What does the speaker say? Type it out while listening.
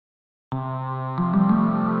Welcome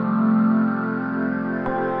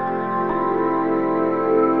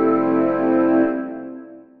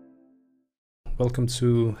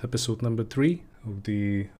to episode number 3 of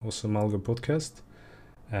the Awesome Algo podcast.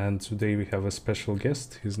 And today we have a special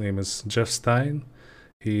guest. His name is Jeff Stein.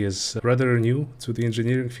 He is rather new to the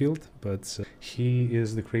engineering field, but he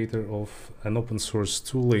is the creator of an open source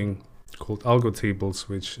tooling called Algo Tables,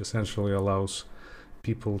 which essentially allows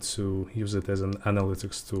people to use it as an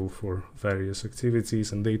analytics tool for various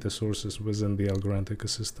activities and data sources within the Algorand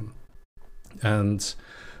ecosystem. And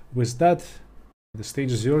with that, the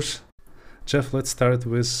stage is yours. Jeff, let's start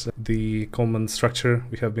with the common structure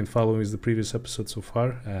we have been following with the previous episode so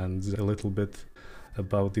far, and a little bit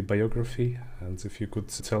about the biography. And if you could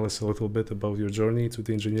tell us a little bit about your journey to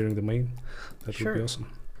the engineering domain, that would be awesome.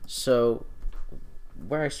 So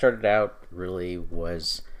where I started out really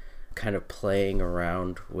was kind of playing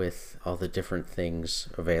around with all the different things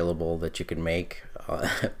available that you can make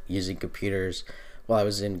using computers. While I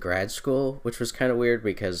was in grad school, which was kind of weird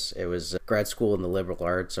because it was grad school in the liberal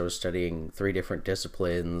arts. I was studying 3 different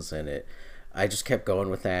disciplines, and I just kept going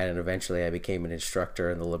with that, and eventually I became an instructor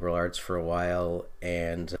in the liberal arts for a while.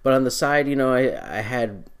 But on the side, I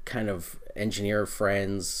had kind of engineer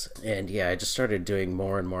friends, and I just started doing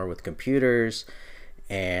more and more with computers.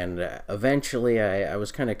 And eventually I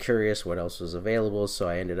was kind of curious what else was available, so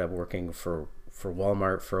I ended up working for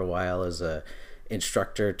Walmart for a while as a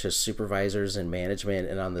instructor to supervisors and management,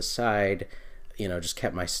 and on the side just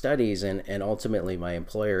kept my studies, and ultimately my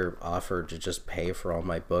employer offered to just pay for all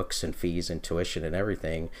my books and fees and tuition and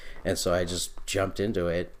everything, and so I just jumped into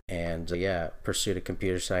it and pursued a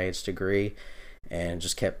computer science degree and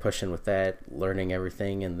just kept pushing with that, learning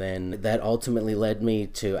everything. And then that ultimately led me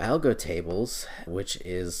to Algo Tables, which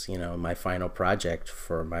is my final project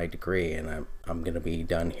for my degree, and I'm going to be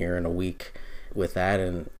done here in a week with that.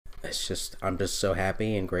 And I'm just so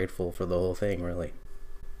happy and grateful for the whole thing, really.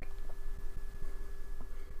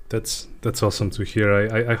 That's awesome to hear.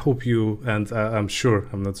 I hope you, and I'm sure,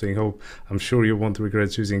 I'm not saying hope, I'm sure you won't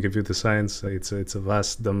regret choosing computer science. It's a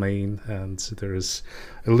vast domain, and there is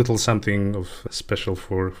a little something of special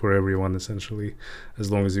for everyone, essentially,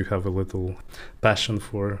 as long as you have a little passion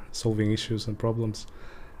for solving issues and problems.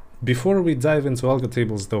 Before we dive into Algo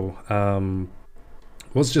Tables, though,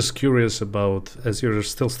 was just curious about, as you're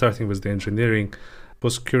still starting with the engineering,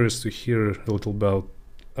 was curious to hear a little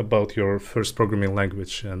about your first programming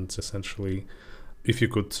language, and essentially if you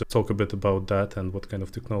could talk a bit about that and what kind of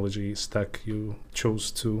technology stack you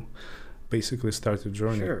chose to basically start your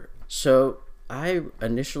journey. Sure. So I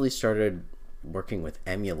initially started working with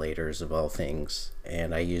emulators of all things,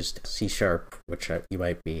 and I used C#, which you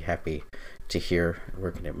might be happy to hear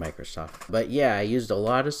working at Microsoft. But I used a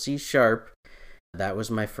lot of C#. That was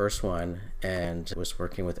my first one, and was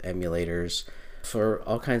working with emulators for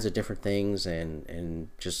all kinds of different things, and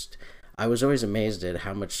just I was always amazed at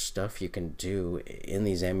how much stuff you can do in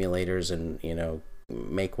these emulators, and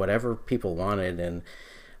make whatever people wanted. And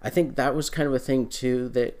I think that was kind of a thing too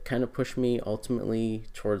that kind of pushed me ultimately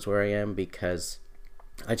towards where I am, because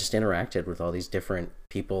I just interacted with all these different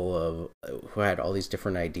people who had all these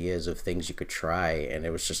different ideas of things you could try, and it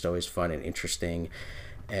was just always fun and interesting.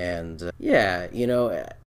 And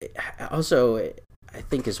also I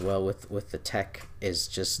think as well with the tech is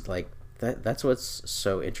just like that's what's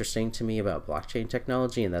so interesting to me about blockchain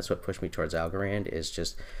technology, and that's what pushed me towards Algorand, is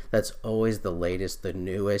just that's always the latest, the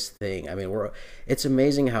newest thing. I mean, it's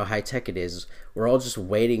amazing how high tech it is. We're all just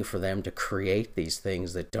waiting for them to create these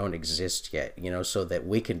things that don't exist yet, so that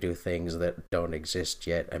we can do things that don't exist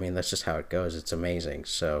yet. I mean, that's just how it goes. It's amazing.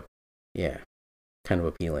 So kind of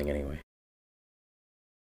appealing anyway.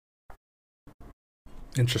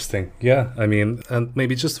 Interesting. Yeah, I mean, and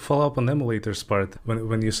maybe just to follow up on emulators part,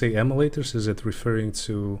 when you say emulators, is it referring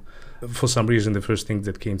to, for some reason, the first thing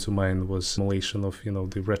that came to mind was emulation of,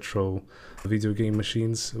 the retro video game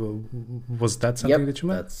machines. Was that something that you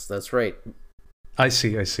meant? That's right. I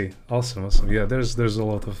see. Awesome. Yeah, there's a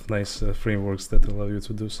lot of nice frameworks that allow you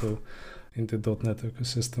to do so in the .NET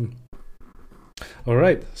ecosystem. All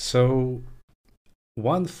right. So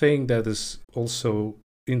one thing that is also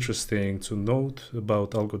interesting to note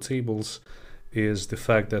about Algo Tables is the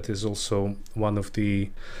fact that it's also one of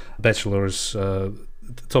the bachelor's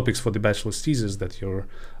topics for the bachelor's thesis that you're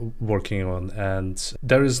working on, and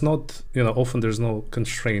there is not, often there's no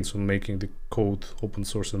constraints on making the code open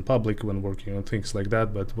source and public when working on things like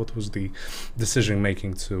that. But what was the decision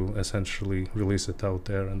making to essentially release it out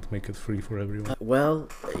there and make it free for everyone?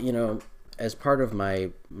 As part of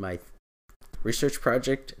my research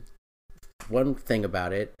project, one thing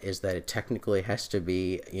about it is that it technically has to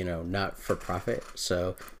be, not for profit.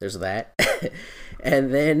 So there's that.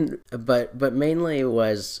 And then, but mainly it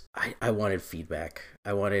was, I wanted feedback.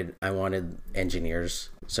 I wanted engineers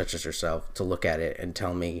such as yourself to look at it and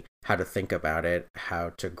tell me how to think about it, how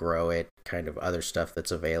to grow it, kind of other stuff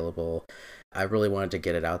that's available. I really wanted to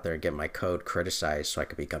get it out there and get my code criticized so I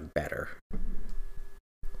could become better.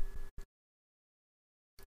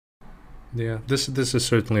 Yeah, this is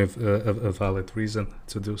certainly a valid reason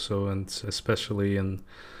to do so, and especially in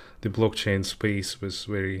the blockchain space with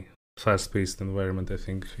very fast-paced environment, I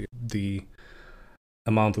think the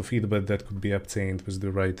amount of feedback that could be obtained with the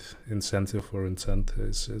right incentive or intent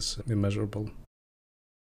is immeasurable.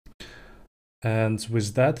 And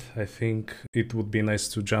with that, I think it would be nice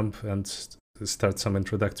to jump and start some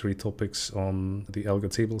introductory topics on the algo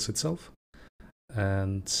tables itself.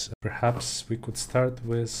 And perhaps we could start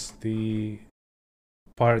with the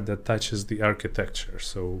part that touches the architecture.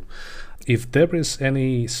 So if there is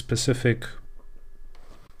any specific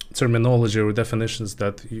terminology or definitions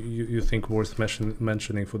that you think worth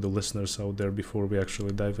mentioning for the listeners out there before we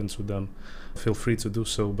actually dive into them, feel free to do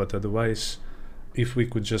so. But otherwise, if we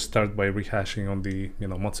could just start by rehashing on the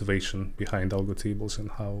motivation behind algo tables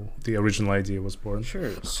and how the original idea was born.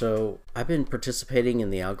 Sure. So I've been participating in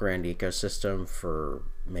the Algorand ecosystem for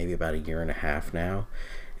maybe about a year and a half now,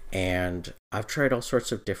 and I've tried all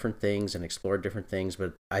sorts of different things and explored different things,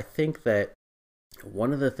 but I think that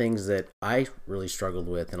one of the things that I really struggled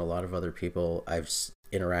with, and a lot of other people I've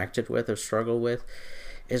interacted with have struggled with,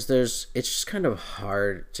 is it's just kind of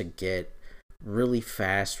hard to get really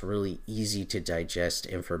fast, really easy to digest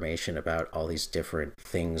information about all these different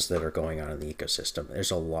things that are going on in the ecosystem.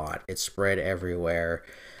 There's a lot. It's spread everywhere.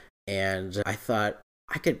 And I thought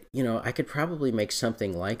I could probably make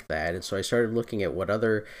something like that. And so I started looking at what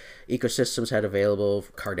other ecosystems had available.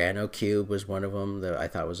 Cardano Cube was one of them that I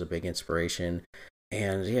thought was a big inspiration.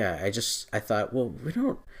 And yeah, I thought, well,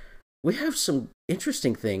 we have some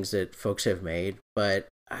interesting things that folks have made, but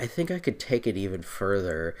I think I could take it even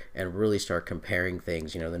further and really start comparing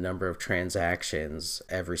things, the number of transactions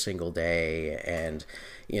every single day, and,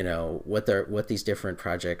 what these different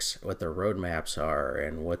projects, what their roadmaps are,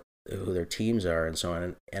 and who their teams are, and so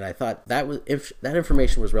on. And I thought if that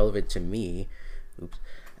information was relevant to me,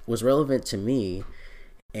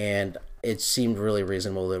 and it seemed really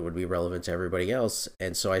reasonable that it would be relevant to everybody else.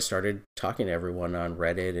 And so I started talking to everyone on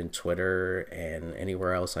Reddit and Twitter and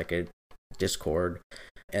anywhere else I could, Discord.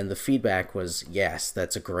 And the feedback was, yes,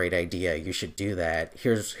 that's a great idea. You should do that.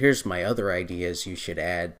 Here's my other ideas you should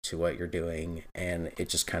add to what you're doing. And it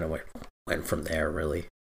just kind of went from there, really.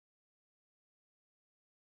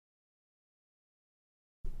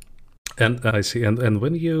 And I see. And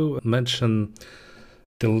when you mention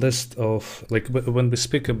the list of, like, when we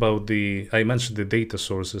speak about I mentioned the data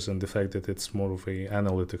sources and the fact that it's more of a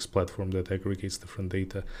analytics platform that aggregates different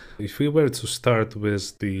data. If we were to start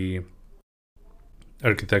with the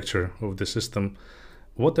architecture of the system,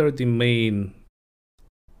 what are the main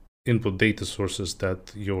input data sources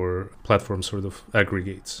that your platform sort of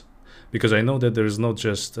aggregates? Because I know that there's not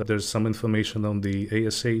just, there's some information on the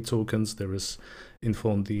ASA tokens, there is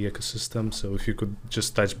info on the ecosystem. So if you could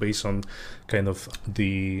just touch base on kind of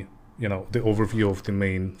the overview of the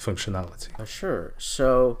main functionality. Sure.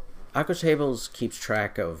 So Algo Tables keeps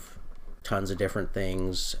track of tons of different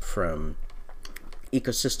things, from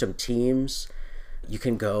ecosystem teams. You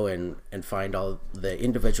can go and find all the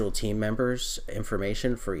individual team members'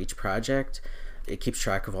 information for each project. It keeps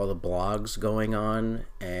track of all the blogs going on,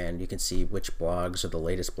 and you can see which blogs are the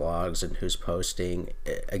latest blogs and who's posting.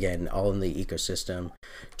 Again, all in the ecosystem.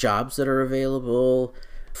 Jobs that are available,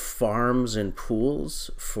 farms and pools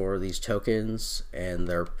for these tokens, and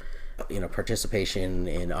their participation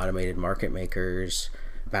in automated market makers,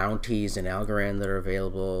 bounties in Algorand that are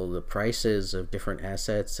available, the prices of different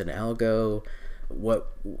assets in Algo,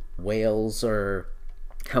 what whales are,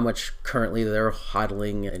 how much currently they're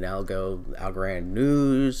hodling in Algorand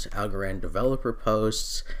news, Algorand developer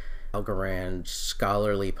posts, Algorand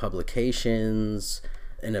scholarly publications,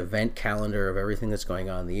 an event calendar of everything that's going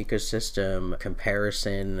on in the ecosystem,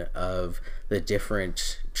 comparison of the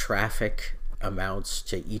different traffic amounts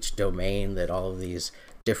to each domain that all of these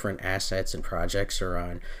different assets and projects are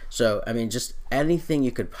on. So, I mean, just anything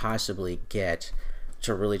you could possibly get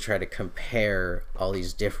to really try to compare all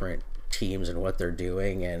these different teams and what they're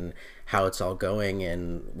doing and how it's all going,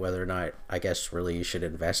 and whether or not, I guess, really you should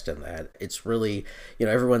invest in that. It's really,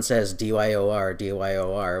 everyone says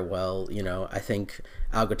DYOR. Well, I think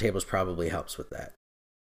Algo Tables probably helps with that.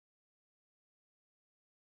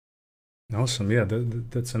 Awesome. Yeah,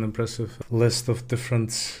 that's an impressive list of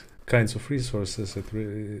different kinds of resources, it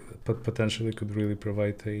really potentially could really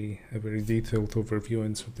provide a very detailed overview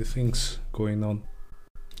into the things going on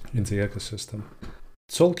in the ecosystem.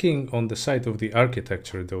 Talking on the side of the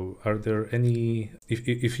architecture, though, are there any,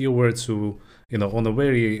 if you were to, on a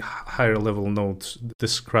very higher level note,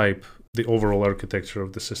 describe the overall architecture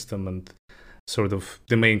of the system and sort of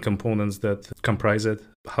the main components that comprise it,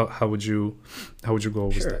 how would you go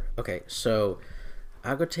with that? Okay, so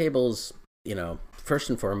Algo tables, first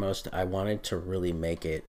and foremost, I wanted to really make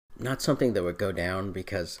it not something that would go down,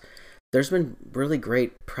 because there's been really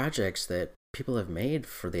great projects that people have made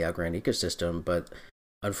for the Algorand ecosystem, but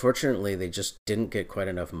unfortunately they just didn't get quite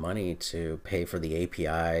enough money to pay for the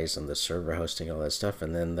APIs and the server hosting and all that stuff,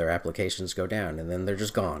 and then their applications go down and then they're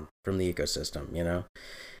just gone from the ecosystem,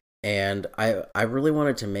 And I really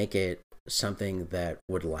wanted to make it something that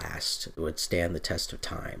would last, would stand the test of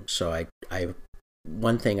time. So I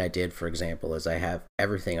one thing I did, for example, is I have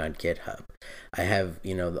everything on GitHub. I have,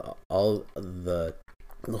 all the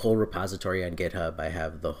whole repository on GitHub. I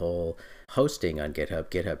have the whole hosting on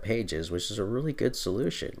GitHub Pages, which is a really good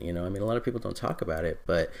solution. A lot of people don't talk about it,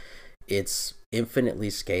 but it's infinitely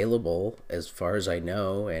scalable as far as I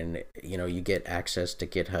know. And, you get access to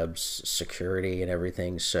GitHub's security and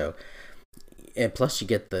everything. So, and plus you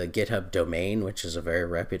get the GitHub domain, which is a very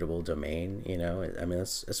reputable domain.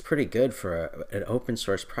 It's pretty good for an open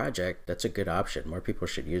source project. That's a good option. More people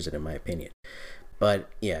should use it, in my opinion. But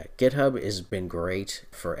yeah, GitHub has been great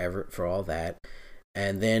for all that.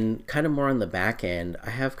 And then kind of more on the back end,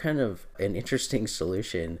 I have kind of an interesting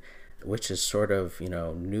solution, which is sort of,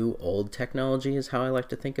 new old technology is how I like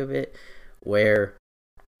to think of it, where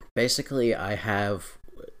basically I have,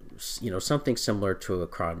 something similar to a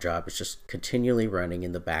cron job. It's just continually running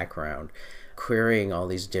in the background, querying all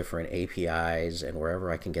these different APIs and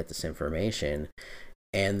wherever I can get this information.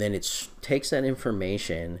 And then it takes that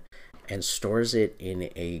information and stores it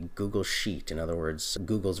in a Google Sheet. In other words,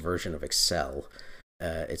 Google's version of Excel.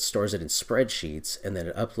 It stores it in spreadsheets, and then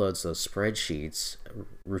it uploads those spreadsheets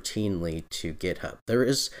routinely to GitHub. There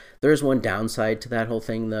is one downside to that whole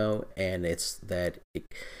thing, though, and it's that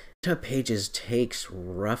GitHub Pages takes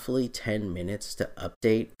roughly 10 minutes to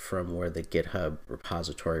update from where the GitHub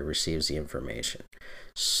repository receives the information.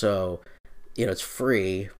 So, it's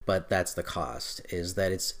free, but that's the cost, is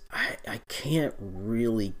that I can't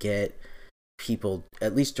really get people,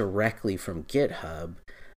 at least directly from GitHub,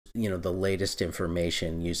 the latest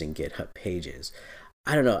information using GitHub Pages.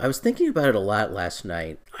 I don't know. I was thinking about it a lot last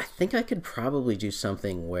night. I think I could probably do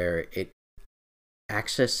something where it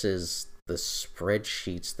accesses the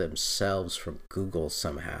spreadsheets themselves from Google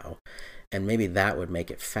somehow, and maybe that would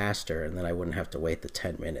make it faster, and then I wouldn't have to wait the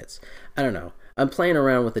 10 minutes. I don't know. I'm playing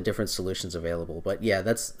around with the different solutions available, but yeah,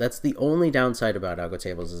 that's the only downside about Algo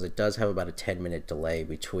tables, is it does have about a 10-minute delay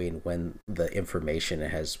between when the information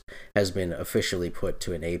has been officially put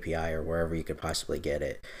to an API or wherever you could possibly get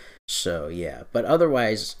it. So yeah, but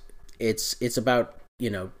otherwise it's about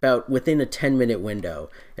within a 10-minute window,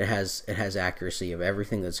 it has accuracy of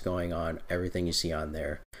everything that's going on, everything you see on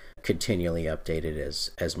there, continually updated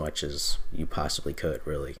as much as you possibly could,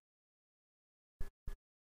 really.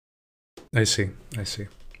 I see.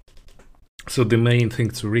 So the main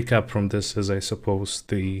thing to recap from this is, I suppose,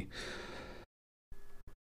 the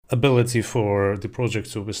ability for the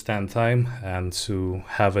project to withstand time and to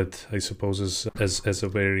have it, I suppose, as a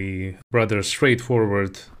very rather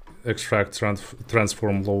straightforward extract,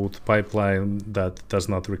 transform, load pipeline that does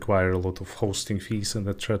not require a lot of hosting fees and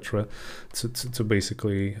etc. to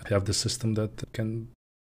basically have the system that can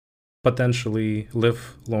potentially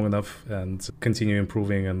live long enough and continue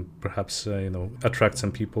improving, and perhaps attract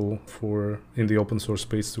some people in the open source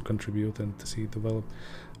space to contribute and to see it develop.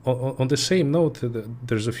 On the same note,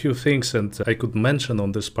 there's a few things, and I could mention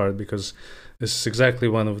on this part because this is exactly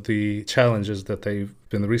one of the challenges that I've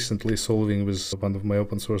been recently solving with one of my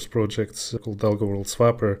open source projects called Algorand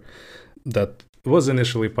Swapper, that was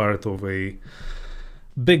initially part of a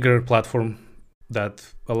bigger platform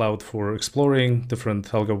that allowed for exploring different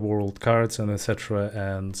Algo world cards and etc.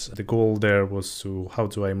 And the goal there was how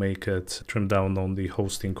do I make it trim down on the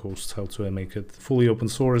hosting costs, how do I make it fully open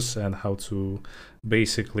source, and how to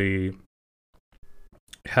basically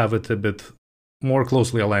have it a bit more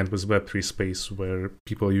closely aligned with Web3 space, where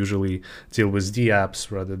people usually deal with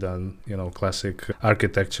DApps rather than classic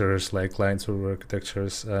architectures like client-server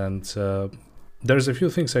architectures. And there's a few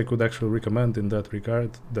things I could actually recommend in that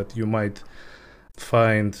regard that you might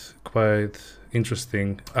find quite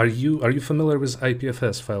interesting. Are you familiar with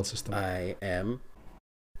IPFS file system? I am.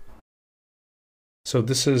 So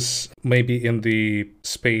this is maybe in the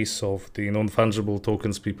space of the non-fungible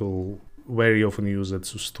tokens people very often use it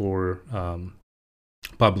to store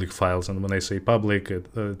public files. And when I say public,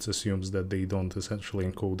 it assumes that they don't essentially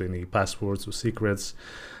encode any passwords or secrets.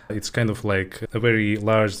 It's kind of like a very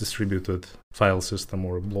large distributed file system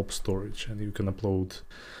or blob storage, and you can upload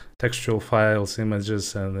textual files,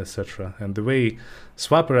 images, and etc. And the way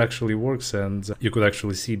Swapper actually works, and you could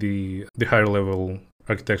actually see the higher level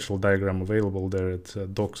architectural diagram available there at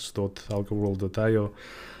docs.algorand.io.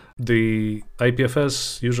 The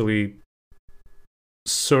IPFS usually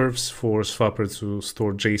serves for Swapper to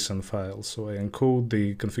store JSON files. So I encode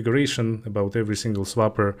the configuration about every single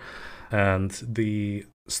Swapper, and the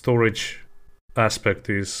storage aspect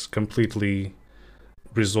is completely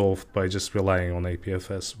resolved by just relying on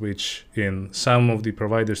IPFS, which in some of the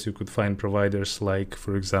providers, you could find providers like,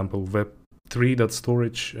 for example,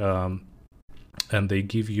 web3.storage, and they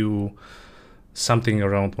give you something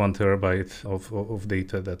around 1 terabyte of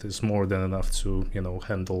data that is more than enough to,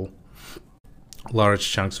 handle large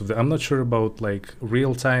chunks of it. I'm not sure about like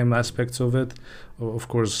real-time aspects of it. Of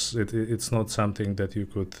course, it's not something that you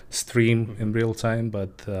could stream in real time,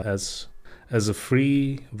 but as a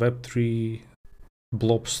free Web3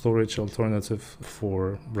 blob storage alternative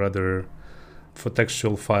for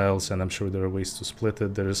textual files, and I'm sure there are ways to split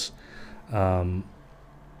it. There's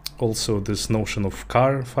also this notion of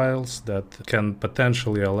car files that can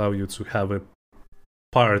potentially allow you to have a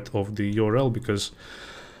part of the URL, because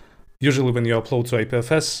usually when you upload to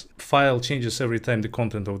IPFS, file changes every time the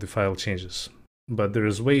content of the file changes. But there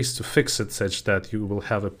is ways to fix it such that you will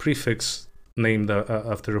have a prefix named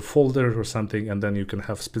after a folder or something, and then you can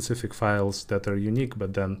have specific files that are unique,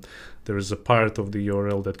 but then there is a part of the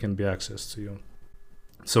URL that can be accessed to you.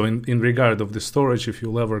 So in regard of the storage, if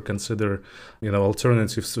you'll ever consider,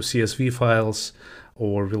 alternatives to CSV files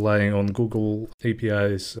or relying on Google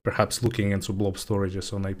APIs, perhaps looking into blob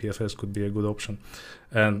storages on IPFS could be a good option,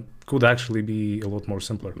 and could actually be a lot more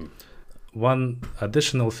simpler. One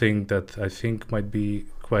additional thing that I think might be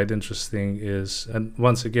quite interesting is, and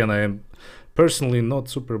once again, I am personally not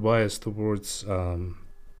super biased towards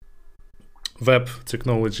web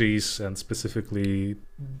technologies and specifically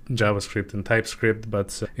JavaScript and TypeScript,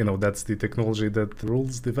 but that's the technology that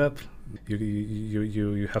rules the web.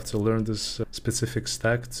 You have to learn this specific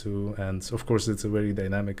stack too, and of course it's a very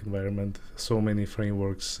dynamic environment, so many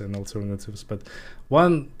frameworks and alternatives. But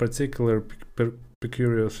one particular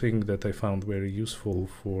peculiar thing that I found very useful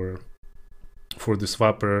for the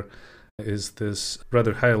Swapper is this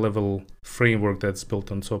rather high-level framework that's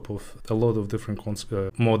built on top of a lot of different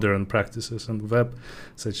modern practices in the web,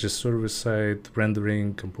 such as server-side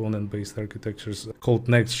rendering, component-based architectures, called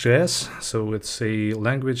Next.js. So it's a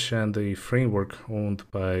language and a framework owned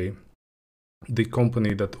by the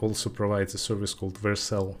company that also provides a service called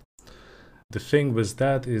Vercel. The thing with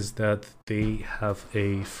that is that they have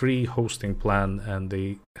a free hosting plan, and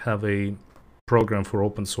they have a program for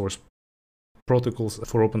open source protocols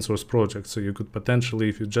for open source projects. So you could potentially,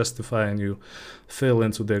 if you justify and you fill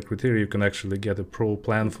into their criteria, you can actually get a pro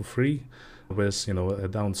plan for free with a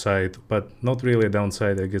downside, but not really a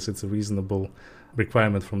downside. I guess it's a reasonable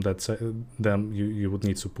requirement from that side. Then you would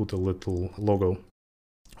need to put a little logo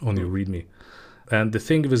on your README. And the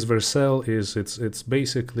thing with Vercel is it's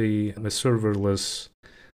basically a serverless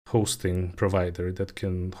hosting provider that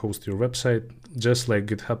can host your website just like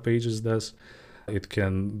GitHub Pages does. It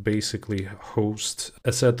can basically host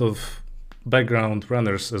a set of background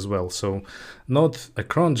runners as well. So not a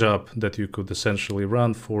cron job that you could essentially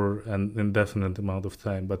run for an indefinite amount of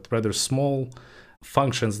time, but rather small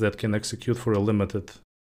functions that can execute for a limited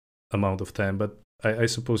amount of time. But I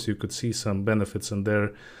suppose you could see some benefits in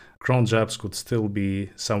there. Cron jobs could still be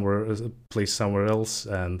placed somewhere else,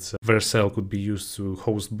 and Vercel could be used to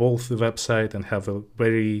host both the website and have a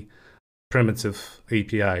very primitive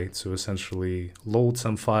API to essentially load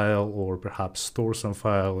some file or perhaps store some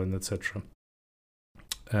file, and etc.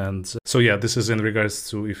 And so this is in regards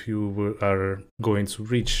to if you are going to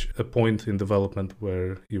reach a point in development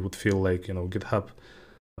where you would feel like GitHub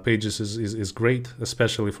Pages is great,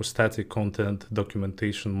 especially for static content,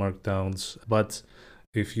 documentation, markdowns. But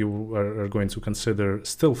if you are going to consider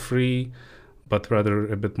still free but rather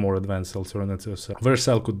a bit more advanced alternatives,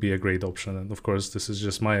 Vercel could be a great option. And of course, this is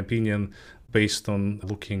just my opinion based on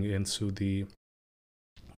looking into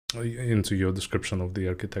your description of the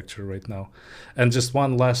architecture right now. And just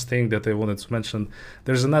one last thing that I wanted to mention: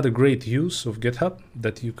 there's another great use of GitHub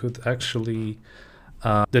that you could actually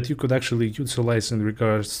utilize in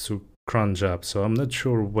regards to cron jobs. So I'm not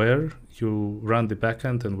sure where you run the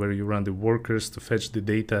backend and where you run the workers to fetch the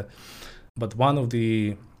data, but one of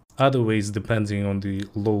the other ways, depending on the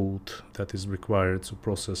load that is required to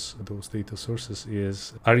process those data sources,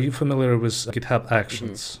 is, are you familiar with GitHub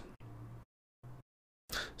Actions?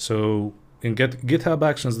 So in GitHub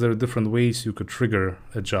Actions, there are different ways you could trigger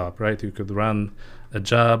a job, right? You could run a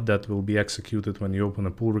job that will be executed when you open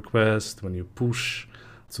a pull request, when you push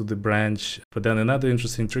to the branch. But then another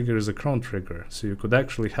interesting trigger is a cron trigger. So you could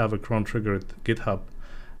actually have a cron triggered GitHub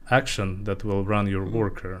action that will run your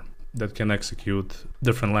worker that can execute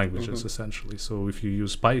different languages, essentially. So if you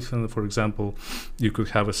use Python, for example, you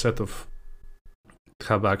could have a set of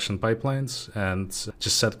GitHub action pipelines and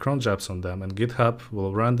just set cron jobs on them, and GitHub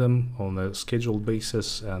will run them on a scheduled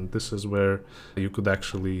basis, and this is where you could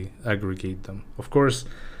actually aggregate them. Of course,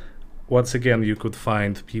 once again, you could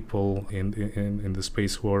find people in the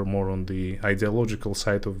space who are more on the ideological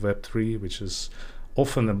side of Web3, which is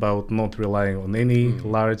often about not relying on any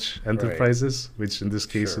large enterprises, which in this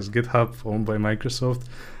case is GitHub, owned by Microsoft.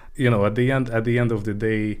 At the end of the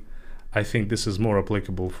day, I think this is more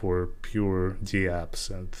applicable for pure DApps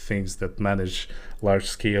and things that manage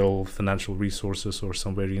large-scale financial resources or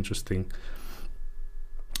some very interesting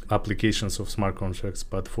applications of smart contracts.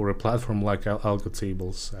 But for a platform like Algo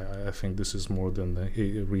Tables, I think this is more than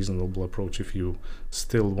a reasonable approach if you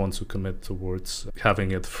still want to commit towards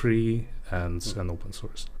having it free and open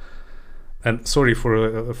source. And sorry for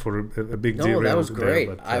a big derail. No, that was great.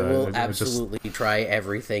 There, but, I will absolutely try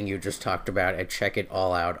everything you just talked about and check it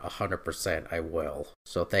all out 100%. I will.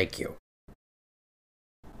 So thank you.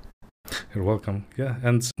 You're welcome. Yeah,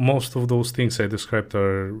 and most of those things I described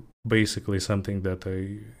are basically something that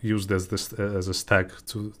I used as a stack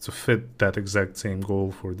to fit that exact same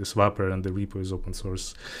goal for this wrapper, and the repo is open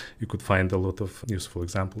source. You could find a lot of useful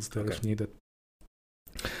examples there if needed.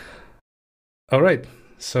 All right,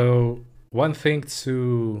 so one thing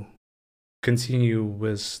to continue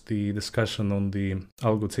with the discussion on the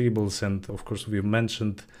algo tables, and of course we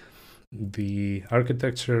mentioned the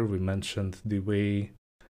architecture, we mentioned the way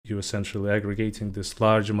you essentially aggregating this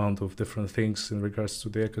large amount of different things in regards to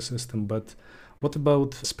the ecosystem. But what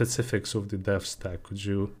about specifics of the dev stack? Could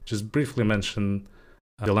you just briefly mention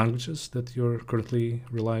the languages that you're currently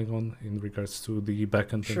relying on in regards to the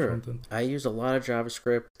backend and frontend? I use a lot of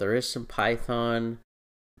JavaScript. There is some Python.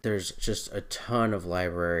 There's just a ton of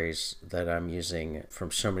libraries that I'm using from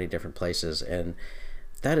so many different places. And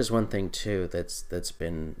that is one thing too that's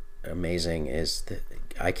been amazing, is that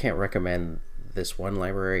I can't recommend this one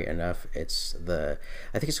library enough. I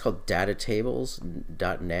think it's called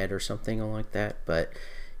datatables.net or something like that. But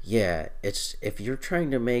yeah, it's, if you're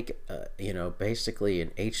trying to make basically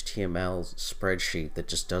an HTML spreadsheet that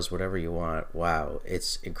just does whatever you want, wow,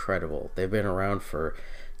 it's incredible. They've been around for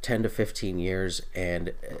 10 to 15 years,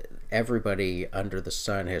 and everybody under the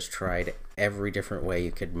sun has tried every different way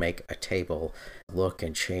you could make a table look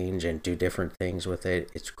and change and do different things with it.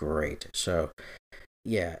 It's great. So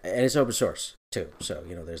yeah, and it's open source too, so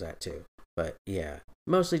there's that too. But yeah,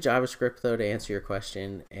 mostly JavaScript though, to answer your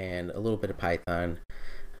question, and a little bit of Python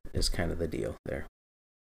is kind of the deal there.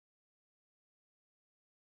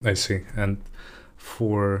 I see. And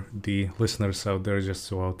for the listeners out there, just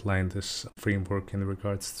to outline this framework in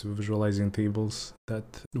regards to visualizing tables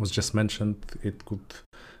that was just mentioned, it could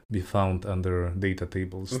be found under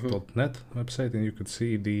datatables.net website, and you could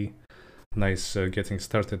see the nice getting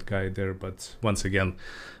started guide there. But once again,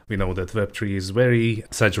 we know that Web3 is very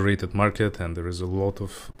saturated market, and there is a lot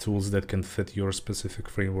of tools that can fit your specific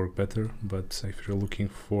framework better. But if you're looking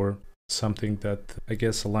for something that I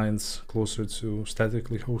guess aligns closer to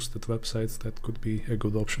statically hosted websites, that could be a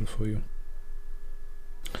good option for you.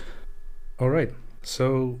 All right,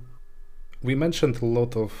 so we mentioned a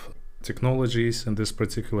lot of technologies in this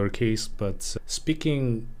particular case, but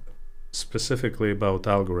speaking specifically about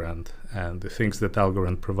Algorand and the things that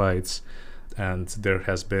Algorand provides, and there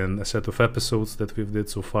has been a set of episodes that we've did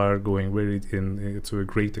so far going very to a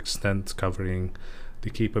great extent covering the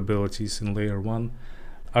capabilities in layer 1.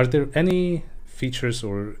 Are there any features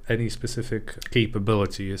or any specific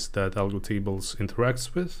capabilities that Algo Tables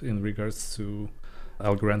interacts with in regards to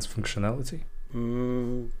Algorand's functionality?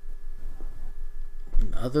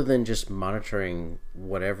 Other than just monitoring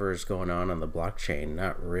whatever is going on the blockchain,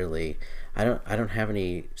 not really. I don't have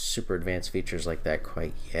any super advanced features like that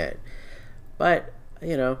quite yet. But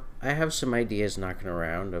I have some ideas knocking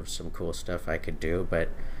around of some cool stuff I could do, but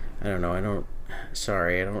I don't know. I don't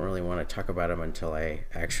really want to talk about them until I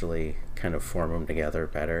actually kind of form them together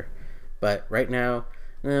better. But right now,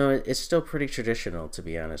 no, it's still pretty traditional, to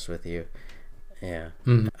be honest with you. Yeah,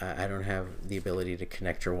 I don't have the ability to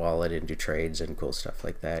connect your wallet and do trades and cool stuff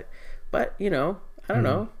like that. But, I don't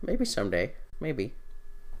know, maybe someday, maybe.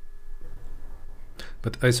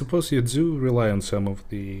 But I suppose you do rely on some of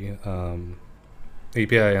the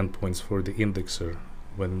API endpoints for the indexer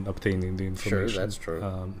when obtaining the information. Sure, that's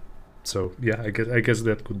true. So yeah, I guess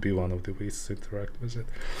that could be one of the ways to interact with it.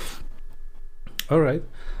 All right.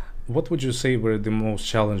 What would you say were the most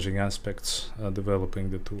challenging aspects developing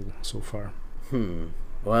the tool so far?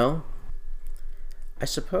 Well, I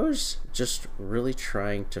suppose just really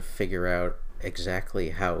trying to figure out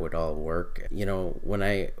exactly how it would all work. You know, when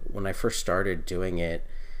I first started doing it,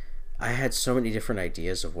 I had so many different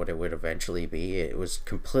ideas of what it would eventually be. It was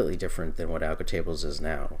completely different than what Algotables is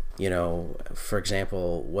now. You know, for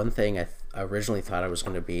example, one thing I originally thought it was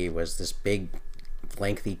going to be was this big,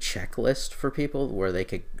 lengthy checklist for people where they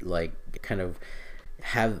could like kind of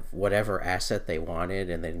have whatever asset they wanted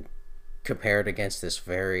and then compare it against this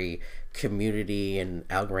very community and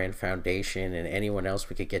Algorand Foundation and anyone else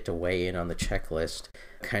we could get to weigh in on the checklist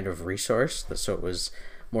kind of resource. So it was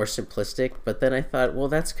more simplistic. But then I thought, well,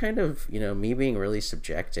 that's kind of, you know, me being really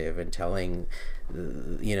subjective and telling,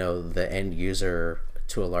 you know, the end user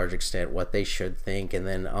to a large extent what they should think, and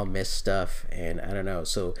then I'll miss stuff, and I don't know.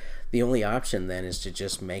 So the only option then is to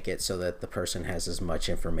just make it so that the person has as much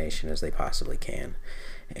information as they possibly can.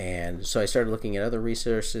 And so I started looking at other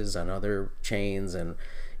resources on other chains, and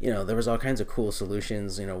you know, there was all kinds of cool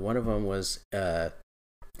solutions. You know, one of them was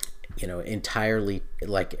you know, entirely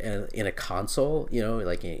like in a console, you know,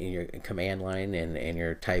 like in your command line, and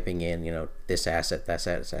you're typing in, you know, this asset, that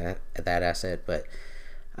asset. But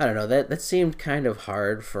I don't know, that seemed kind of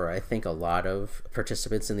hard for, I think, a lot of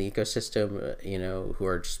participants in the ecosystem, you know, who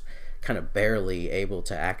are just kind of barely able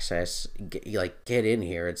to access, get in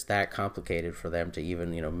here. It's that complicated for them to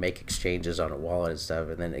even, you know, make exchanges on a wallet and stuff,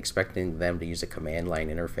 and then expecting them to use a command line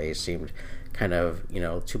interface seemed kind of, you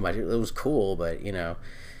know, too much. It was cool, but, you know.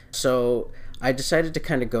 So I decided to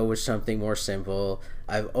kind of go with something more simple.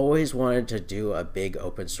 I've always wanted to do a big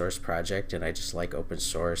open source project, and I just like open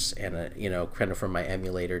source. And, you know, kind of from my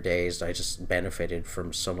emulator days, I just benefited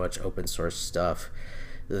from so much open source stuff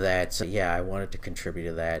that, yeah, I wanted to contribute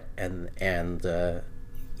to that. And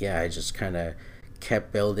yeah, I just kind of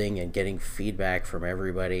kept building and getting feedback from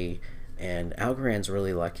everybody. And Algorand's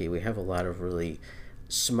really lucky. We have a lot of really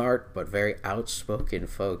smart but very outspoken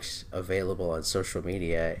folks available on social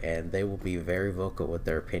media, and they will be very vocal with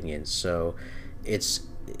their opinions. So it's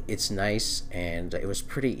nice, and it was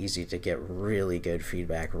pretty easy to get really good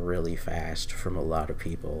feedback really fast from a lot of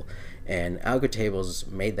people. And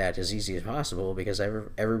Algotables made that as easy as possible because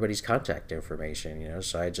everybody's contact information, you know.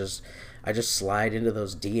 So I just slide into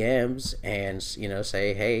those DMs and, you know,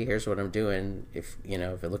 say, hey, here's what I'm doing. If, you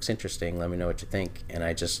know, if it looks interesting, let me know what you think. And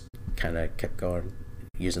I just kind of kept going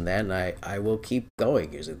using that, and I will keep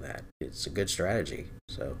going using that. It's a good strategy.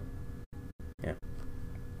 So yeah.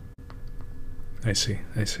 I see.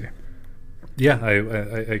 Yeah,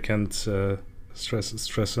 I can't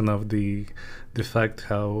stress enough the fact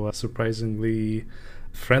how surprisingly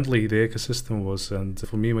friendly the ecosystem was. And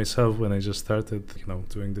for me myself, when I just started, you know,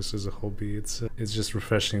 doing this as a hobby, it's just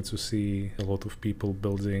refreshing to see a lot of people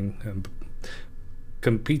building and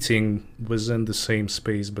competing within the same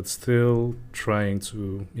space, but still trying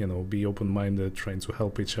to, you know, be open-minded, trying to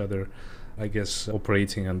help each other. I guess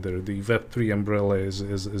operating under the Web3 umbrella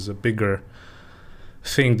is a bigger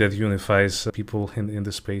thing that unifies people in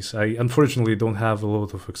the space. I unfortunately don't have a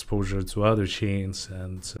lot of exposure to other chains,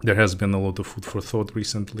 and there has been a lot of food for thought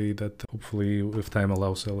recently that hopefully, if time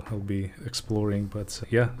allows, I'll be exploring. But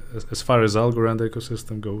yeah, as far as Algorand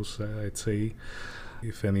ecosystem goes, I'd say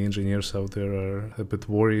if any engineers out there are a bit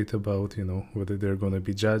worried about, you know, whether they're going to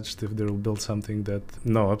be judged if they'll build something, that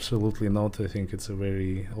no, absolutely not. I think it's a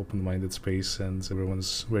very open-minded space, and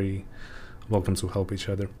everyone's very welcome to help each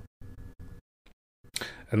other.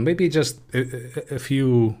 And maybe just a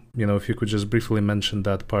few, you know, if you could just briefly mention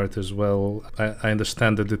that part as well. I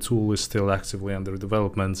understand that the tool is still actively under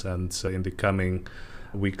development, and in the coming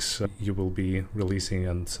weeks you will be releasing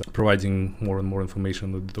and providing more and more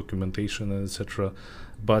information on the documentation, etc.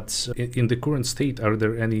 But in the current state, are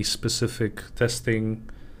there any specific testing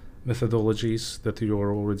methodologies that you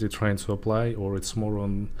are already trying to apply, or it's more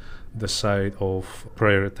on the side of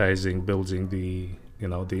prioritizing building the, you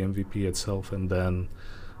know, the MVP itself, and then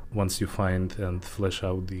once you find and flesh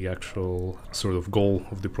out the actual sort of goal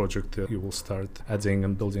of the project, you will start adding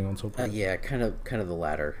and building on top of it? Yeah, kind of the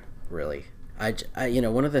latter, really. I you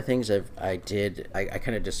know, one of the things I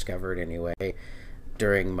kind of discovered anyway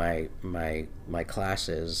during my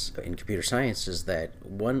classes in computer science is that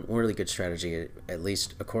one really good strategy, at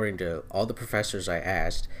least according to all the professors I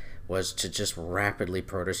asked, was to just rapidly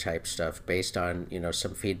prototype stuff based on,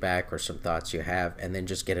 some feedback or some thoughts you have, and then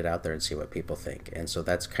just get it out there and see what people think. And so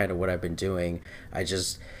that's kind of what I've been doing. I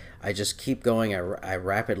just keep going. I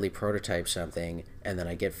rapidly prototype something, and then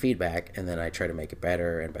I get feedback, and then I try to make it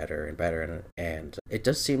better and better and better. And it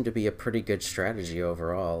does seem to be a pretty good strategy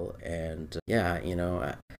overall. And yeah,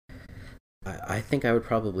 I think I would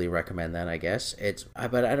probably recommend that, I guess.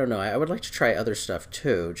 But I don't know. I would like to try other stuff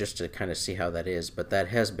too, just to kind of see how that is. But that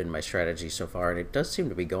has been my strategy so far, and it does seem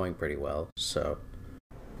to be going pretty well. So,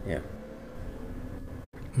 yeah.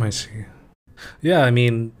 I see. Yeah, I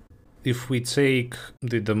mean, if we take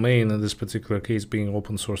the domain in this particular case being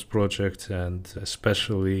open source project, and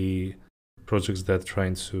especially projects that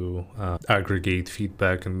trying to aggregate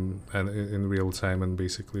feedback and in real time and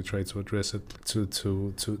basically try to address it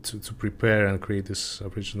to prepare and create this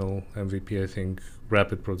original MVP, I think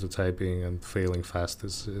rapid prototyping and failing fast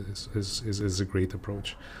is a great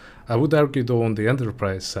approach. I would argue though on the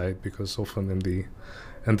enterprise side, because often in the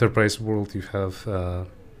enterprise world you have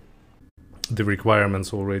the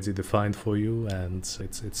requirements already defined for you, and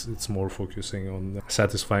it's more focusing on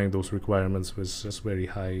satisfying those requirements with just very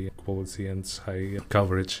high quality and high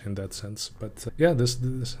coverage in that sense. But yeah, this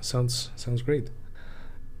sounds great.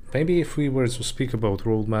 Maybe if we were to speak about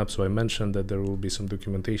roadmap, so I mentioned that there will be some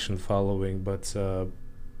documentation following, but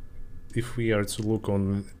if we are to look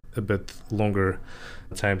on a bit longer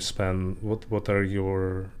time span, what are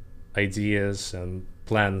your ideas and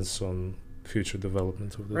plans on future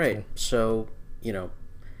development of the tool? So,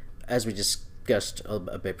 as we discussed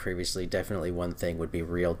a bit previously, definitely one thing would be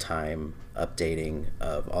real-time updating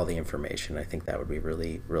of all the information. I think that would be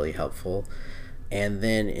really, really helpful. And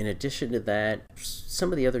then in addition to that,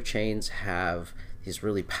 some of the other chains have these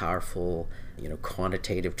really powerful,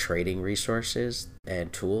 quantitative trading resources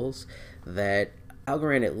and tools that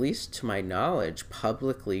Algorand, at least to my knowledge,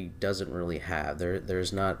 publicly doesn't really have.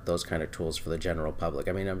 There's not those kind of tools for the general public.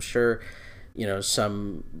 I mean, I'm sure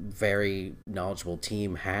some very knowledgeable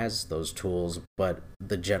team has those tools, but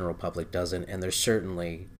the general public doesn't, and there's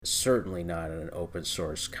certainly not an open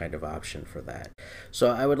source kind of option for that. So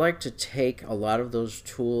I would like to take a lot of those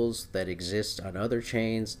tools that exist on other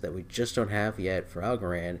chains that we just don't have yet for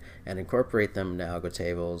Algorand and incorporate them into algo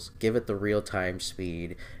tables, give it the real-time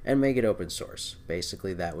speed, and make it open source.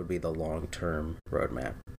 Basically, that would be the long-term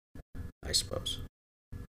roadmap, I suppose.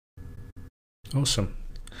 Awesome.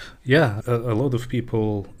 Yeah, a lot of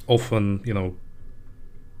people often,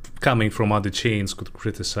 coming from other chains could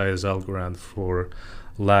criticize Algorand for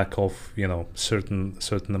lack of, certain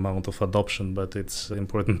amount of adoption, but it's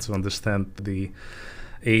important to understand the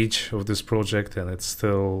age of this project, and it's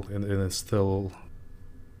still,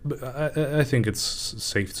 I think it's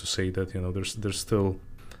safe to say that, there's still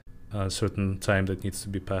a certain time that needs to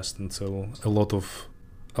be passed until a lot of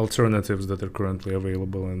alternatives that are currently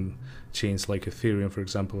available in chains like Ethereum, for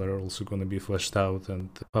example, are also going to be fleshed out and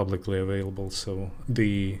publicly available. So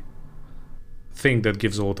the thing that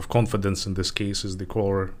gives a lot of confidence in this case is the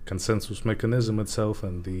core consensus mechanism itself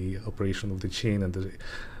and the operation of the chain and the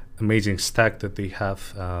amazing stack that they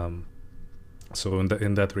have. So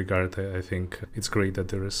in that regard, I think it's great that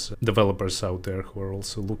there is developers out there who are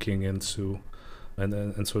also looking into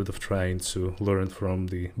and sort of trying to learn from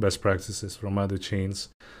the best practices from other chains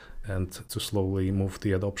and to slowly move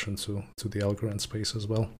the adoption to the Algorand space as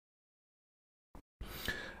well.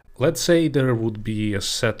 Let's say there would be a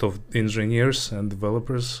set of engineers and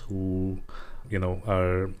developers who,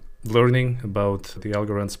 are learning about the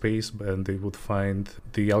Algorand space, and they would find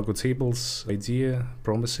the algo tables idea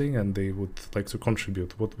promising and they would like to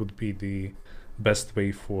contribute. What would be the best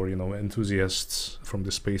way for enthusiasts from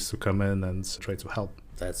the space to come in and try to help?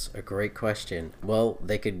 That's a great question. Well,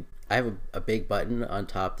 I have a big button on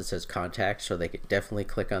top that says contact, so they could definitely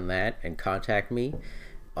click on that and contact me.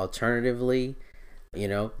 Alternatively,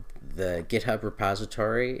 the GitHub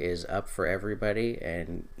repository is up for everybody,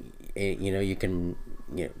 and you can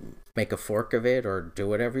make a fork of it or do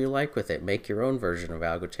whatever you like with it. Make your own version of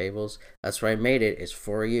algo tables. That's why I made it. It's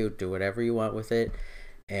for you. Do whatever you want with it.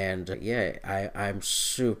 And I'm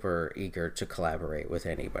super eager to collaborate with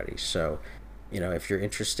anybody. So, if you're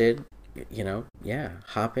interested,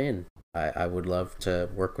 hop in. I would love to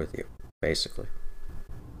work with you, basically.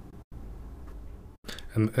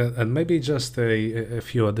 And maybe just a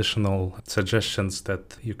few additional suggestions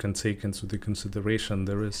that you can take into the consideration.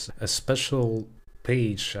 There is a special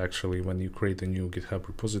page actually when you create a new GitHub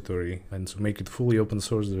repository, and to make it fully open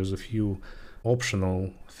source, there's a few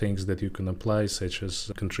optional things that you can apply, such as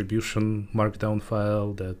a contribution markdown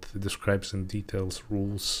file that describes in details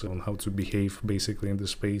rules on how to behave basically in the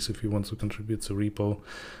space if you want to contribute to repo.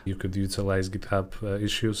 You could utilize GitHub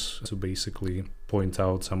issues to basically point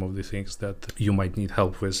out some of the things that you might need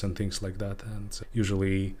help with and things like that. And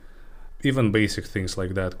usually even basic things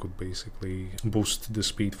like that could basically boost the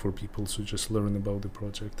speed for people to just learn about the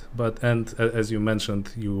project. And as you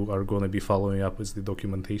mentioned, you are going to be following up with the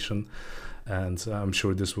documentation, and I'm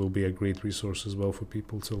sure this will be a great resource as well for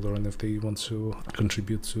people to learn if they want to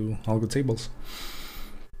contribute to Algo tables.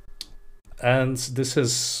 And this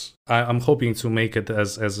is, I'm hoping to make it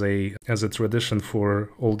as a tradition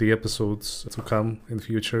for all the episodes to come in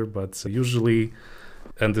future, but usually,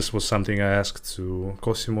 and this was something I asked to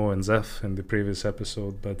Cosimo and Zeph in the previous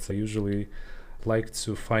episode, but I usually like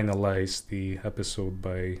to finalize the episode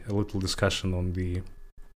by a little discussion on the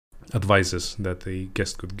advices that the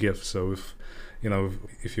guest could give. So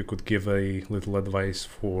if you could give a little advice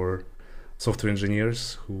for software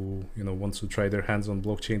engineers who want to try their hands on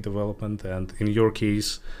blockchain development, and in your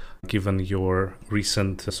case, given your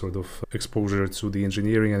recent sort of exposure to the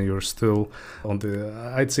engineering, and you're still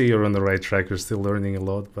I'd say you're on the right track, you're still learning a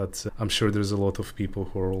lot, but I'm sure there's a lot of people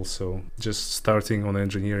who are also just starting on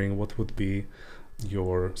engineering. What would be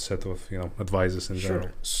your set of advices in general?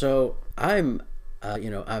 Sure. So I'm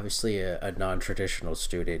obviously a non-traditional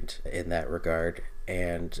student in that regard,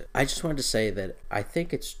 and I just wanted to say that I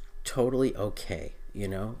think it's totally okay.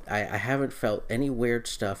 I haven't felt any weird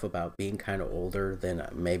stuff about being kind of older than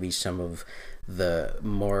maybe some of the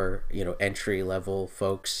more entry level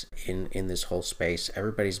folks in this whole space.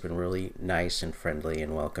 Everybody's been really nice and friendly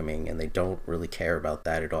and welcoming, and they don't really care about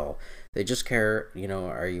that at all. They just care,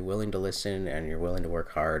 are you willing to listen, and you're willing to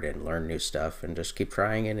work hard and learn new stuff and just keep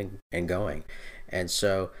trying it and going. And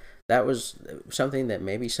so that was something that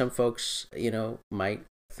maybe some folks might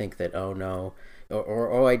think that, oh no,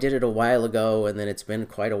 or I did it a while ago, and then it's been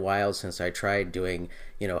quite a while since I tried doing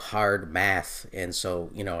hard math, and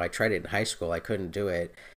so I tried it in high school, I couldn't do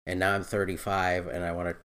it, and now I'm 35 and I want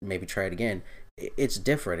to maybe try it again. It's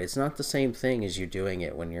different. It's not the same thing as you doing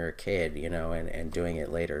it when you're a kid, and doing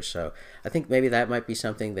it later. So I think maybe that might be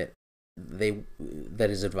something that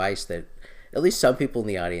is advice that at least some people in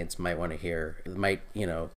the audience might want to hear, might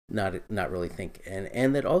not really think,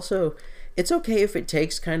 and that also it's okay if it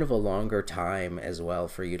takes kind of a longer time as well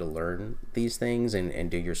for you to learn these things and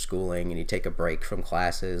do your schooling, and you take a break from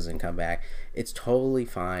classes and come back. It's totally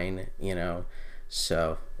fine,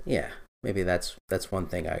 So yeah, maybe that's one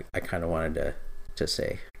thing I kind of wanted to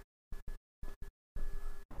say.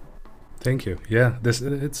 Thank you. Yeah,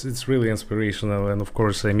 it's really inspirational, and of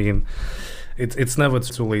course, I mean, it's never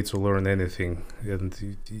too late to learn anything,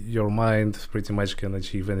 and your mind pretty much can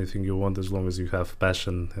achieve anything you want as long as you have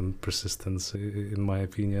passion and persistence, in my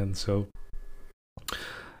opinion. So,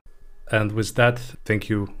 and with that, thank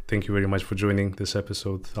you very much for joining this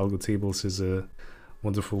episode. Algo Tables is a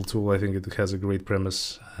wonderful tool. I think it has a great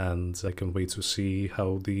premise, and I can wait to see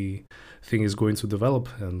how the thing is going to develop,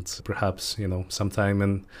 and perhaps sometime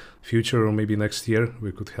in future or maybe next year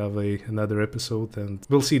we could have another episode, and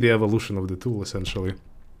we'll see the evolution of the tool essentially.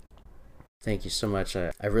 Thank you so much.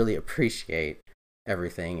 I really appreciate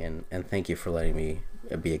everything, and thank you for letting me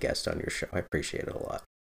be a guest on your show. I appreciate it a lot.